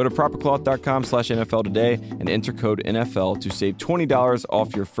shirt. Go to propercloth.com/NFL today and enter code NFL to save $20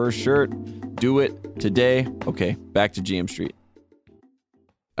 off your first shirt. Do it today. Okay, back to GM Street.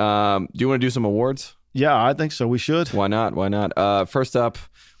 Do you want to do some awards? Yeah, I think so. We should. Why not? Why not? First up,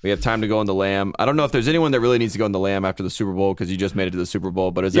 we have time to go on the Lamb. I don't know if there's anyone that really needs to go on the Lamb after the Super Bowl because you just made it to the Super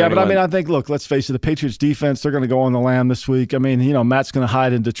Bowl. But is there anyone? But I mean, I think, look, let's face it, the Patriots defense, they're going to go on the Lamb this week. I mean, Matt's going to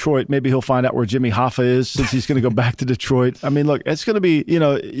hide in Detroit. Maybe he'll find out where Jimmy Hoffa is since he's going to go back to Detroit. I mean, look, it's going to be,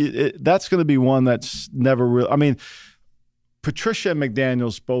 that's going to be one that's never real. I mean, Patricia and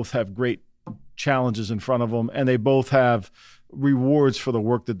McDaniels both have great challenges in front of them, and they both have rewards for the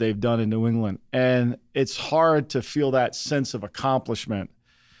work that they've done in New England. And it's hard to feel that sense of accomplishment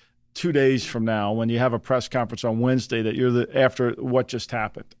 2 days from now when you have a press conference on Wednesday that you're after what just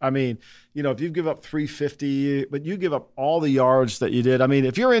happened. I mean, if you give up 350, but you give up all the yards that you did. I mean,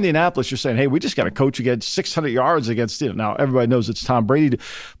 if you're Indianapolis, you're saying, hey, we just got a coach against 600 yards against, now everybody knows it's Tom Brady,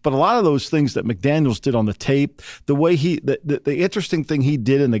 but a lot of those things that McDaniels did on the tape, the way the interesting thing he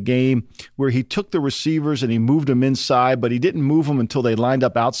did in the game where he took the receivers and he moved them inside, but he didn't move them until they lined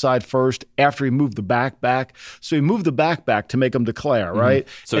up outside first after he moved the back. So he moved the back to make them declare, right?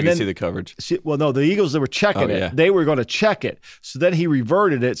 So you can see the coverage. No, the Eagles, they were checking it. Yeah. They were going to check it. So then he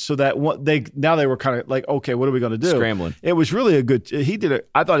reverted it so that they were kind of like, okay, what are we going to do? Scrambling. It was really a good.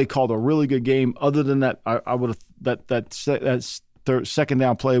 I thought he called a really good game. Other than that, I would have that second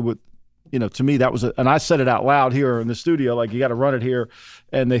down play with, to me that was and I said it out loud here in the studio, like you got to run it here,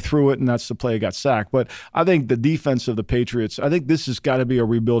 and they threw it, and that's the play that got sacked. But I think the defense of the Patriots, I think this has got to be a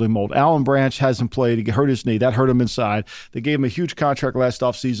rebuilding mold. Alan Branch hasn't played. He hurt his knee. That hurt him inside. They gave him a huge contract last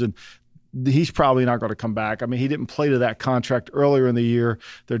offseason. He's probably not going to come back. I mean, he didn't play to that contract earlier in the year.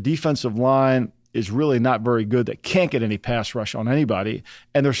 Their defensive line is really not very good. They can't get any pass rush on anybody,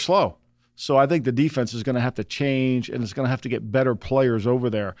 and they're slow. So I think the defense is going to have to change, and it's going to have to get better players over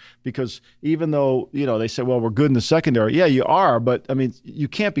there because even though, they say, well, we're good in the secondary. Yeah, you are, but, I mean, you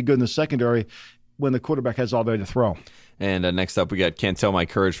can't be good in the secondary when the quarterback has all day to throw. And next up, we got Can't Tell My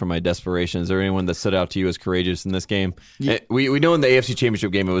Courage from My Desperation. Is there anyone that stood out to you as courageous in this game? Yeah. We know in the AFC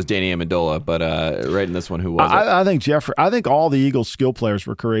Championship game it was Danny Amendola, but right in this one, who was it? I think Jeffrey. I think all the Eagles skill players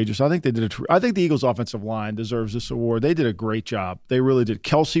were courageous. I think they did. I think the Eagles offensive line deserves this award. They did a great job. They really did.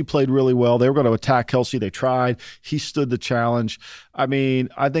 Kelsey played really well. They were going to attack Kelsey. They tried. He stood the challenge. I mean,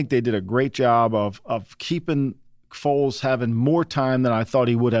 I think they did a great job of keeping Foles having more time than I thought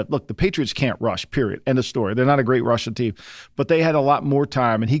he would have. Look, the Patriots can't rush, period. End of story. They're not a great rushing team, but they had a lot more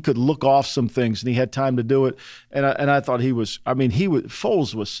time, and he could look off some things, and he had time to do it. And I thought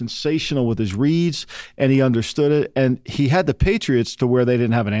Foles was sensational with his reads, and he understood it, and he had the Patriots to where they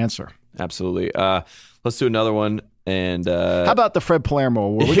didn't have an answer. Absolutely. Let's do another one. And how about the Fred Palermo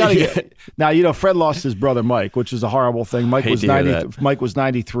Award? We got to get now. Fred lost his brother Mike, which is a horrible thing. Mike was 90. Mike was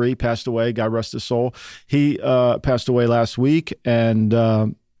 93, passed away. God rest his soul. He passed away last week, and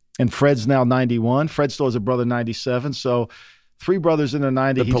Fred's now 91. Fred still has a brother 97. So 3 brothers in their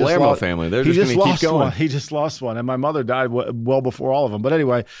 90s. The Palermo family. They're just going to keep going. He just lost one, and my mother died well before all of them. But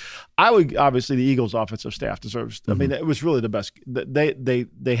anyway, obviously the Eagles' offensive staff deserves. I mean, it was really the best.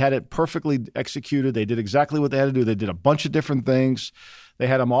 They had it perfectly executed. They did exactly what they had to do. They did a bunch of different things. They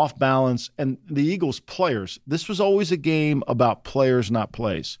had them off balance, and the Eagles' players. This was always a game about players, not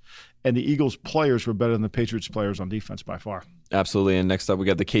plays. And the Eagles' players were better than the Patriots' players on defense by far. Absolutely. And next up, we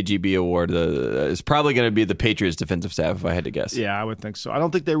got the KGB Award. It's probably going to be the Patriots defensive staff, if I had to guess. Yeah, I would think so. I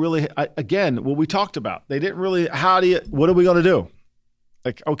don't think they really, again, what we talked about, they didn't really, what are we going to do?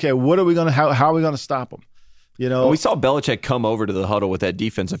 Like, okay, how are we going to stop them? We saw Belichick come over to the huddle with that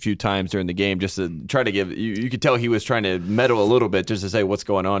defense a few times during the game just to try to give, you could tell he was trying to meddle a little bit just to say what's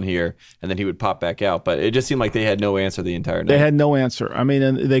going on here, and then he would pop back out. But it just seemed like they had no answer the entire night. They had no answer. I mean,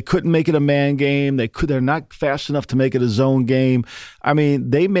 and they couldn't make it a man game. They're not fast enough to make it a zone game. I mean,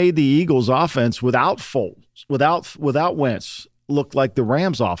 they made the Eagles offense without Foles, without Wentz, looked like the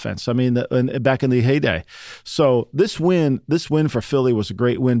Rams offense. I mean, back in the heyday. So this win for Philly was a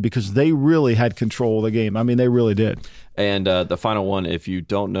great win because they really had control of the game. I mean, they really did. And the final one, if you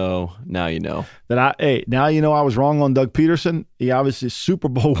don't know, now you know. Now you know I was wrong on Doug Peterson. He obviously is a Super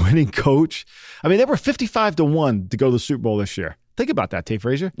Bowl winning coach. I mean, they were 55-1 to go to the Super Bowl this year. Think about that, Tate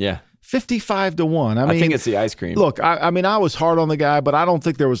Frazier. Yeah. 55-1. I think it's the ice cream. Look, I mean, I was hard on the guy, but I don't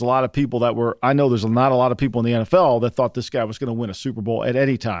think there was a lot of people I know there's not a lot of people in the NFL that thought this guy was going to win a Super Bowl at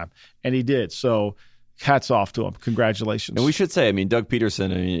any time, and he did. So hats off to him. Congratulations. And we should say, I mean, Doug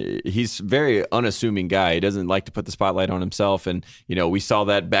Peterson, he's a very unassuming guy. He doesn't like to put the spotlight on himself. And, we saw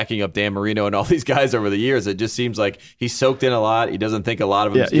that backing up Dan Marino and all these guys over the years. It just seems like he's soaked in a lot. He doesn't think a lot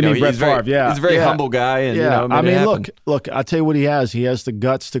of him. He's a very humble guy. And, I mean, look, I'll tell you what he has. He has the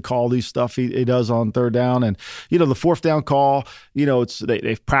guts to call these stuff he does on third down. And, the fourth down call,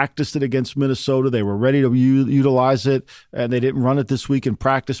 they've practiced it against Minnesota. They were ready to utilize it. And they didn't run it this week in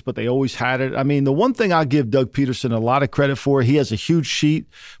practice, but they always had it. I mean, the one thing I give Doug Peterson a lot of credit for. He has a huge sheet,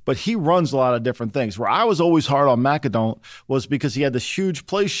 but he runs a lot of different things. Where I was always hard on McAdoo was because he had this huge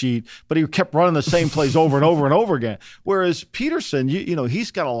play sheet, but he kept running the same plays over and over and over again. Whereas Peterson,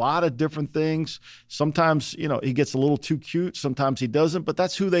 he's got a lot of different things. Sometimes, he gets a little too cute. Sometimes he doesn't, but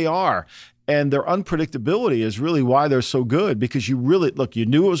that's who they are. And their unpredictability is really why they're so good, because you knew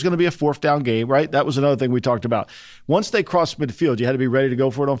it was going to be a fourth down game, right? That was another thing we talked about. Once they crossed midfield, you had to be ready to go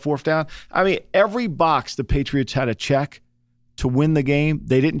for it on fourth down. I mean, every box the Patriots had to check to win the game,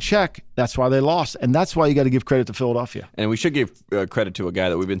 they didn't check. That's why they lost. And that's why you got to give credit to Philadelphia. And we should give credit to a guy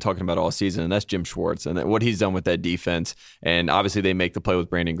that we've been talking about all season, and that's Jim Schwartz, and what he's done with that defense. And obviously they make the play with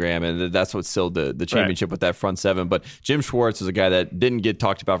Brandon Graham, and that's what sealed the championship with that front seven. But Jim Schwartz is a guy that didn't get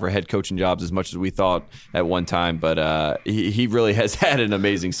talked about for head coaching jobs as much as we thought at one time, but he really has had an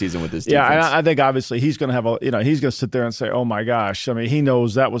amazing season with this defense. Yeah, I think obviously he's going to have he's going to sit there and say, oh my gosh. I mean, he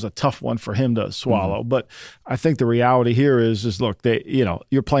knows that was a tough one for him to swallow. Mm-hmm. But I think the reality here is look,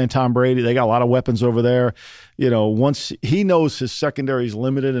 you're playing Tom Brady. They got a lot of weapons over there. Once he knows his secondary is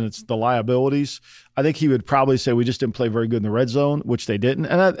limited and it's the liabilities, I think he would probably say we just didn't play very good in the red zone, which they didn't.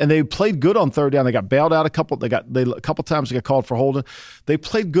 And they played good on third down. They got bailed out a couple times. They got called for holding. They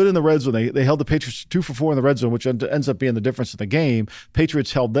played good in the red zone. They held the Patriots 2 for 4 in the red zone, which ends up being the difference in the game.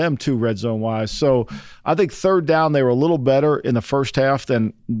 Patriots held them 2 red zone wise. So I think third down they were a little better in the first half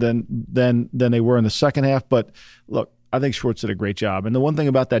than they were in the second half. But look, I think Schwartz did a great job. And the one thing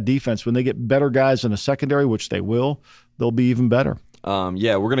about that defense, when they get better guys in the secondary, which they will, they'll be even better. We're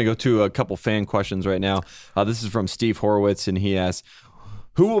going to go to a couple fan questions right now. This is from Steve Horowitz, and he asks,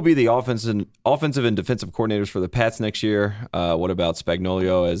 who will be the offensive and defensive coordinators for the Pats next year? What about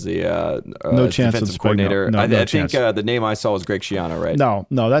Spagnolo as the defensive coordinator? I think the name I saw was Greg Schiano, right?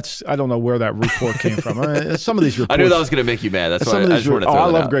 No, that's I don't know where that report came from. Some of these reports. I knew that was going to make you mad. That's why I just wanted to throw I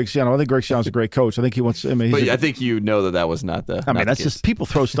love Greg Schiano. I think Greg Schiano's a great coach. I think he wants. But I think that was not the. That's just people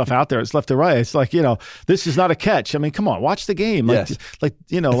throw stuff out there. It's left to right. It's like this is not a catch. I mean, come on, watch the game.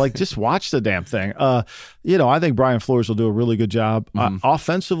 Just watch the damn thing. I think Brian Flores will do a really good job.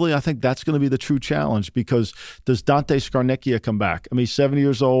 Offensively, I think that's going to be the true challenge, because does Dante Scarnecchia come back? I mean, he's 70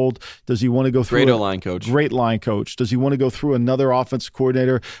 years old. Does he want to go through Great line coach. Great line coach. Does he want to go through another offensive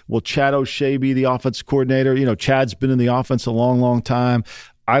coordinator? Will Chad O'Shea be the offensive coordinator? Chad's been in the offense a long, long time.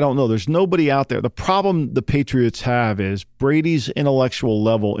 I don't know. There's nobody out there. The problem the Patriots have is Brady's intellectual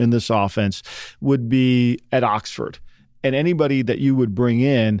level in this offense would be at Oxford. and anybody that you would bring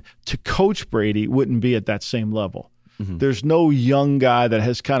in to coach Brady wouldn't be at that same level. Mm-hmm. There's no young guy that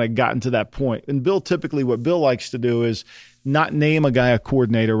has kind of gotten to that point. And Bill, typically what Bill likes to do is not name a guy a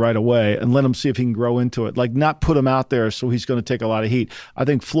coordinator right away and let him see if he can grow into it. Like, not put him out there so he's going to take a lot of heat. I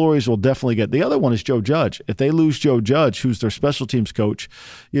think Flores will definitely get. The other one is Joe Judge. If they lose Joe Judge, who's their special teams coach,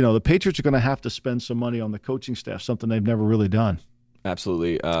 the Patriots are going to have to spend some money on the coaching staff, something they've never really done.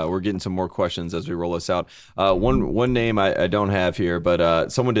 Absolutely. We're getting some more questions as we roll this out. One name I don't have here,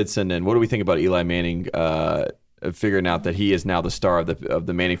 but someone did send in, what do we think about Eli Manning figuring out that he is now the star of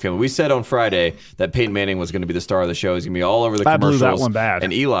the Manning family? We said on Friday that Peyton Manning was going to be the star of the show. He's going to be all over the commercials. I blew that one bad.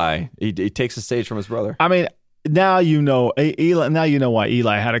 And Eli, he takes the stage from his brother. I mean, now you know Eli. Now you know why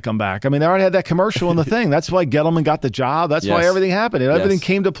Eli had to come back. I mean, they already had that commercial in the thing. That's why Gettleman got the job. That's why everything happened. Everything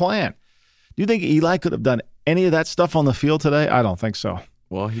came to plan. Do you think Eli could have done any of that stuff on the field today? I don't think so.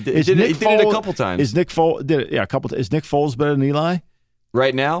 Well, he did it a couple times. Is Nick Foles did it? Yeah, a couple. Is Nick Foles better than Eli?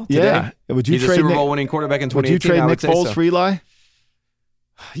 Right now, today? Yeah. Would you He's trade a Super Bowl winning quarterback in 2018. Would you trade Nick Foles for Eli?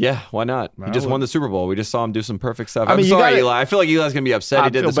 Yeah, why not? He just won the Super Bowl. We just saw him do some perfect stuff. I'm sorry, Eli. I feel like Eli's going to be upset. He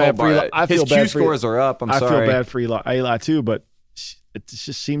did this whole bar. His Q scores are up. I feel bad for Eli too, but it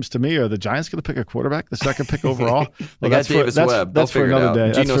just seems to me, are the Giants going to pick a quarterback, the second pick overall? They got Davis Webb. That's for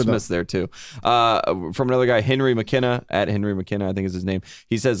another day. Geno Smith's there too. From another guy, Henry McKenna, at Henry McKenna, I think is his name.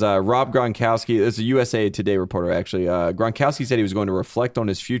 He says, Rob Gronkowski, this is a USA Today reporter actually, Gronkowski said he was going to reflect on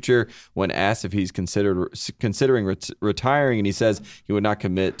his future when asked if he's considering retiring, and he says he would not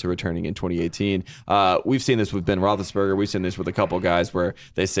commit to returning in 2018. We've seen this with Ben Roethlisberger. We've seen this with a couple guys where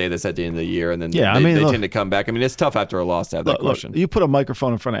they say this at the end of the year, and then they tend to come back. I mean, it's tough after a loss to have that question. You put a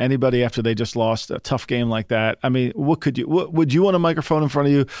microphone in front of anybody after they just lost a tough game like that. I mean, what would you want a microphone in front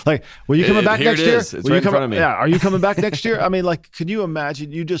of you? Like, were you coming back next year? It's right in front of me. Yeah, are you coming back next year? I mean, like, could you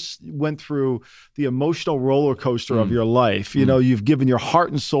imagine? You just went through the emotional roller coaster of your life. You've given your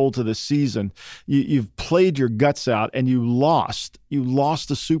heart and soul to this season. You've played your guts out, and you lost. You lost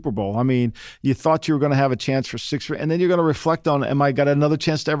the Super Bowl. I mean, you thought you were going to have a chance for 6, and then you're going to reflect on, am I got another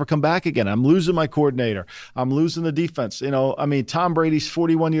chance to ever come back again? I'm losing my coordinator. I'm losing the defense. I mean, Tom Brady's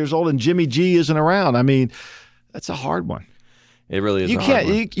 41 years old, and Jimmy G isn't around. I mean, that's a hard one. It really is. You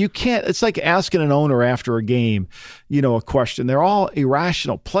can't. It's like asking an owner after a game, a question. They're all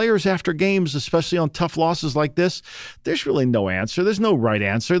irrational. Players after games, especially on tough losses like this, there's really no answer. There's no right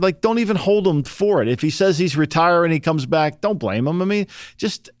answer. Like, don't even hold him for it. If he says he's retiring, he comes back, don't blame him. I mean,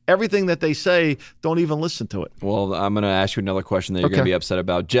 just everything that they say, don't even listen to it. Well, I'm going to ask you another question that you're going to be upset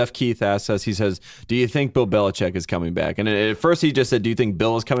about. Jeff Keith asks us, he says, do you think Bill Belichick is coming back? And at first he just said, do you think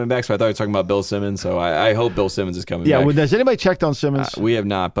Bill is coming back? So I thought he was talking about Bill Simmons. So I hope Bill Simmons is coming back. Yeah, has anybody checked on Simmons? We have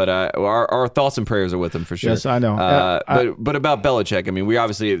not, but our thoughts and prayers are with him for sure. Yes, I know. But about Belichick, I mean,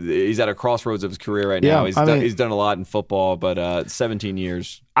 he's at a crossroads of his career right now. He's done a lot in football, but 17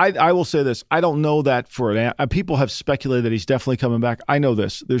 years. I will say this. I don't know that people have speculated that he's definitely coming back. I know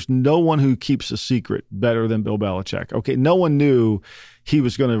this. There's no one who keeps a secret better than Bill Belichick. Okay, no one knew he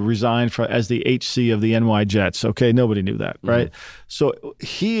was going to resign as the HC of the NY Jets. Okay, nobody knew that, right? Mm-hmm. So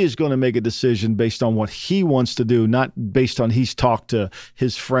he is going to make a decision based on what he wants to do, not based on he's talked to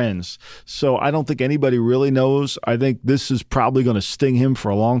his friends. So I don't think anybody really knows. I think this is probably going to sting him for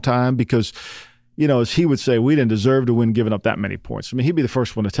a long time because – as he would say, we didn't deserve to win giving up that many points. I mean, he'd be the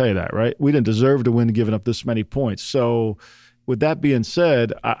first one to tell you that, right? We didn't deserve to win giving up this many points. So with that being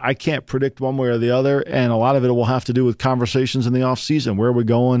said, I can't predict one way or the other, and a lot of it will have to do with conversations in the offseason. Where are we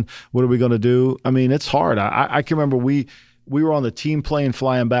going? What are we going to do? I mean, it's hard. I can remember we were on the team plane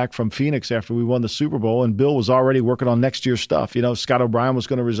flying back from Phoenix after we won the Super Bowl, and Bill was already working on next year's stuff. Scott O'Brien was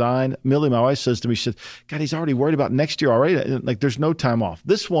going to resign. Millie, my wife, says to me, she said, God, he's already worried about next year already. Like, there's no time off.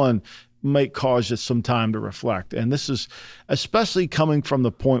 This one might cause just some time to reflect. And this is especially coming from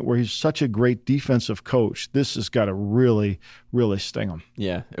the point where he's such a great defensive coach. This has got to really, really sting him.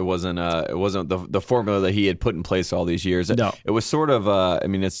 Yeah, it wasn't the formula that he had put in place all these years. No. It was sort of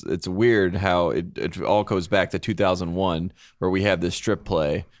it's weird how it all goes back to 2001 where we have this strip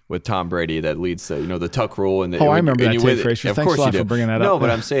play with Tom Brady that leads to the tuck rule and I remember that too, Frazier. Thanks a lot for bringing that up. No, but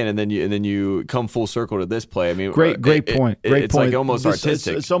I'm saying and then you come full circle to this play. I mean, great point. It's like almost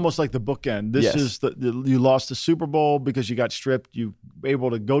artistic. It's almost like the bookend. This is you lost the Super Bowl because you got stripped. You were able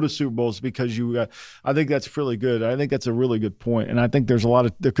to go to Super Bowls because you got. I think that's really good. I think that's a really good point, and I think there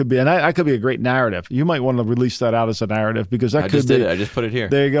could be, and I could be a great narrative. You might want to release that out as a narrative because that could be. I just put it here.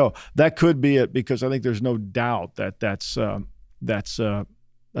 There you go. That could be it because I think there's no doubt that that's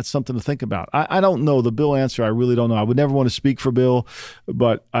That's something to think about. I don't know the Bill answer. I really don't know. I would never want to speak for Bill,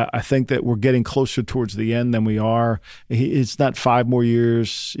 but I think that we're getting closer towards the end than we are. It's not 5 more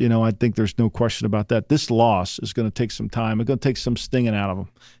years. I think there's no question about that. This loss is going to take some time. It's going to take some stinging out of them.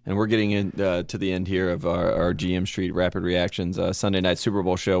 And we're getting in to the end here of our GM Street Rapid Reactions Sunday night Super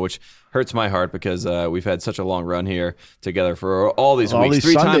Bowl show, which hurts my heart because we've had such a long run here together for all these weeks,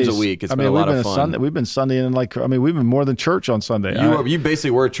 3 Sundays. times a week. It's been a lot of fun. We've been Sundaying we've been more than church on Sunday. You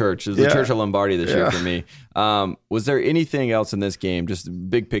basically were church. It was the Church of Lombardi this year for me. Was there anything else in this game, just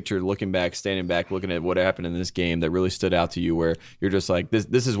big picture, looking back, standing back, looking at what happened in this game that really stood out to you where you're just like,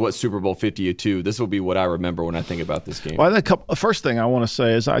 this is what Super Bowl 52, this will be what I remember when I think about this game? Well, the first thing I want to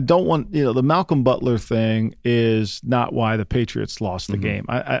say is I don't want, the Malcolm Butler thing is not why the Patriots lost the game.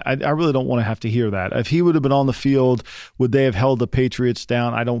 I really don't want to have to hear that. If he would have been on the field, would they have held the Patriots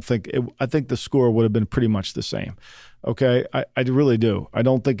down? I think the score would have been pretty much the same. Okay, I really do. I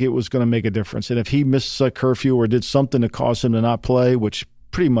don't think it was going to make a difference. And if he missed a curfew or did something to cause him to not play, which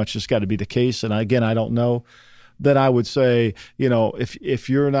pretty much has got to be the case, and again, I don't know, then I would say, if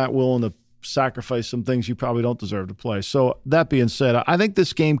you're not willing to sacrifice some things, you probably don't deserve to play. So that being said, I think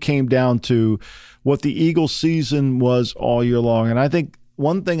this game came down to what the Eagles season was all year long. And I think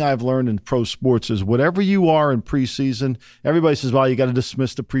one thing I've learned in pro sports is whatever you are in preseason, everybody says, well, you got to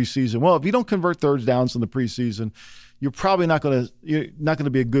dismiss the preseason. Well, if you don't convert third downs in the preseason, you're probably not going to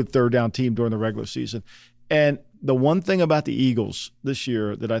be a good third down team during the regular season. And the one thing about the Eagles this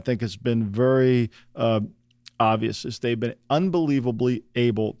year that I think has been very obvious is they've been unbelievably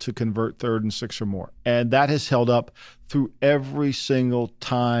able to convert 3rd and 6 or more. And that has held up through every single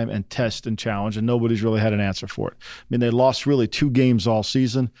time and test and challenge, and nobody's really had an answer for it. I mean, they lost really 2 games all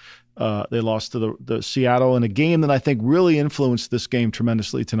season. They lost to the Seattle in a game that I think really influenced this game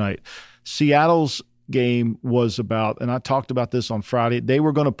tremendously tonight. Seattle's game was about, and I talked about this on Friday, they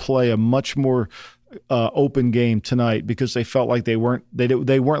were going to play a much more open game tonight because they felt like they weren't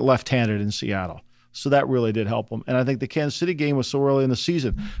left-handed in Seattle. So that really did help them. And I think the Kansas City game was so early in the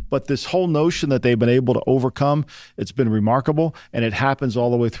season. But this whole notion that they've been able to overcome, it's been remarkable, and it happens all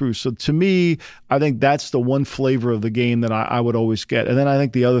the way through. So to me, I think that's the one flavor of the game that I would always get. And then I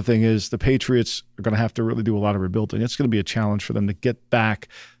think the other thing is the Patriots are going to have to really do a lot of rebuilding. It's going to be a challenge for them to get back,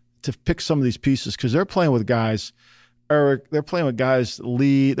 to pick some of these pieces, because they're playing with guys, Eric, they're playing with guys,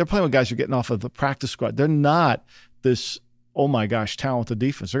 LII, they're playing with guys who are getting off of the practice squad. They're not this, oh my gosh, talented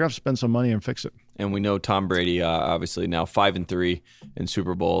defense. They're going to have to spend some money and fix it. And we know Tom Brady, obviously now 5-3 in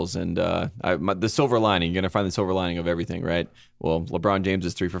Super Bowls, and the silver lining. You're gonna find the silver lining of everything, right? Well, LeBron James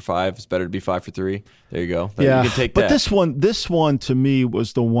is 3 for 5. It's better to be 5 for 3. There you go. Yeah, you can take but that. this one to me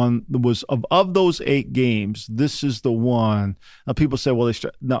was the one that was of those 8 games. This is the one. Now people say, well,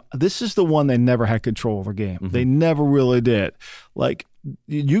 this is the one they never had control of the game. Mm-hmm. They never really did. Like,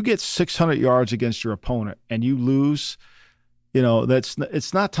 you get 600 yards against your opponent and you lose.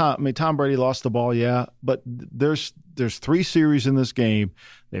 It's not Tom. I mean, Tom Brady lost the ball, yeah, but there's 3 series in this game.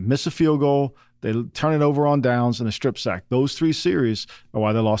 They miss a field goal, they turn it over on downs, and a strip sack. Those 3 series are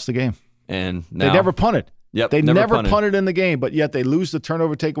why they lost the game. And now, they never punted. Yep, they never punted in the game, but yet they lose the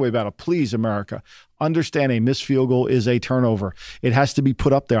turnover takeaway battle. Please, America, understand a missed field goal is a turnover. It has to be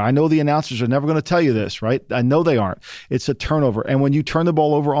put up there. I know the announcers are never going to tell you this, right? I know they aren't. It's a turnover. And when you turn the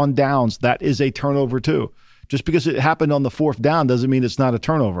ball over on downs, that is a turnover too. Just because it happened on the 4th down doesn't mean it's not a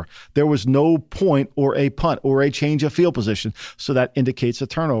turnover. There was no point or a punt or a change of field position, so that indicates a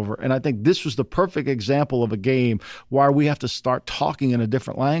turnover. And I think this was the perfect example of a game where we have to start talking in a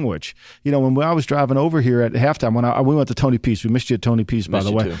different language. When I was driving over here at halftime, when we went to Tony Peace, we missed you at Tony Peace, by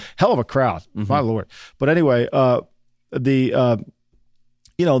the way. Too. Hell of a crowd, my Lord. But anyway,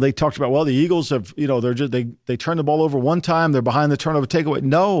 they talked about, well, the Eagles have, they turned the ball over one time. They're behind the turnover takeaway.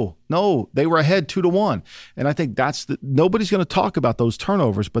 No, they were ahead 2-1. And I think nobody's going to talk about those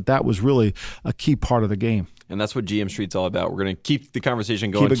turnovers, but that was really a key part of the game. And that's what GM Street's all about. We're going to keep the conversation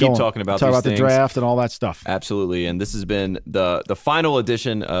going, keep talking about these things. Talk about the draft and all that stuff. Absolutely. And this has been the final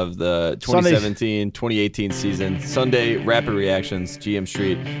edition of the 2017-2018 season. Sunday Rapid Reactions, GM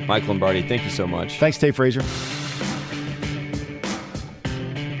Street. Mike Lombardi, thank you so much. Thanks, Tate Frazier.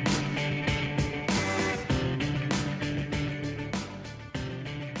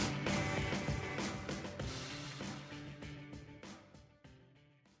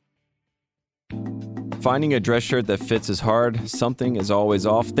 Finding a dress shirt that fits is hard. Something is always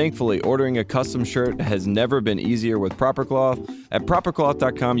off. Thankfully, ordering a custom shirt has never been easier with Proper Cloth. At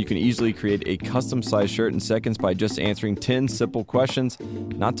propercloth.com, you can easily create a custom-sized shirt in seconds by just answering 10 simple questions.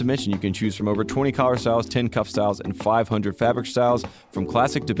 Not to mention, you can choose from over 20 collar styles, 10 cuff styles, and 500 fabric styles, from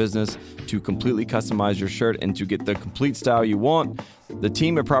classic to business, to completely customize your shirt and to get the complete style you want. The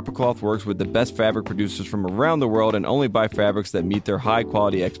team at Proper Cloth works with the best fabric producers from around the world and only buy fabrics that meet their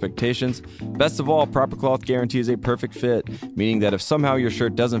high-quality expectations. Best of all, Proper Cloth guarantees a perfect fit, meaning that if somehow your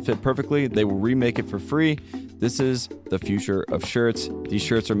shirt doesn't fit perfectly, they will remake it for free. This is the future of shirts. These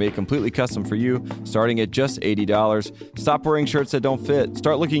shirts are made completely custom for you, starting at just $80. Stop wearing shirts that don't fit.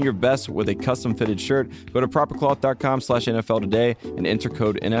 Start looking your best with a custom-fitted shirt. Go to propercloth.com/NFL today and enter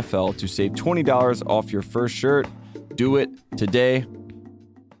code NFL to save $20 off your first shirt. Do it today.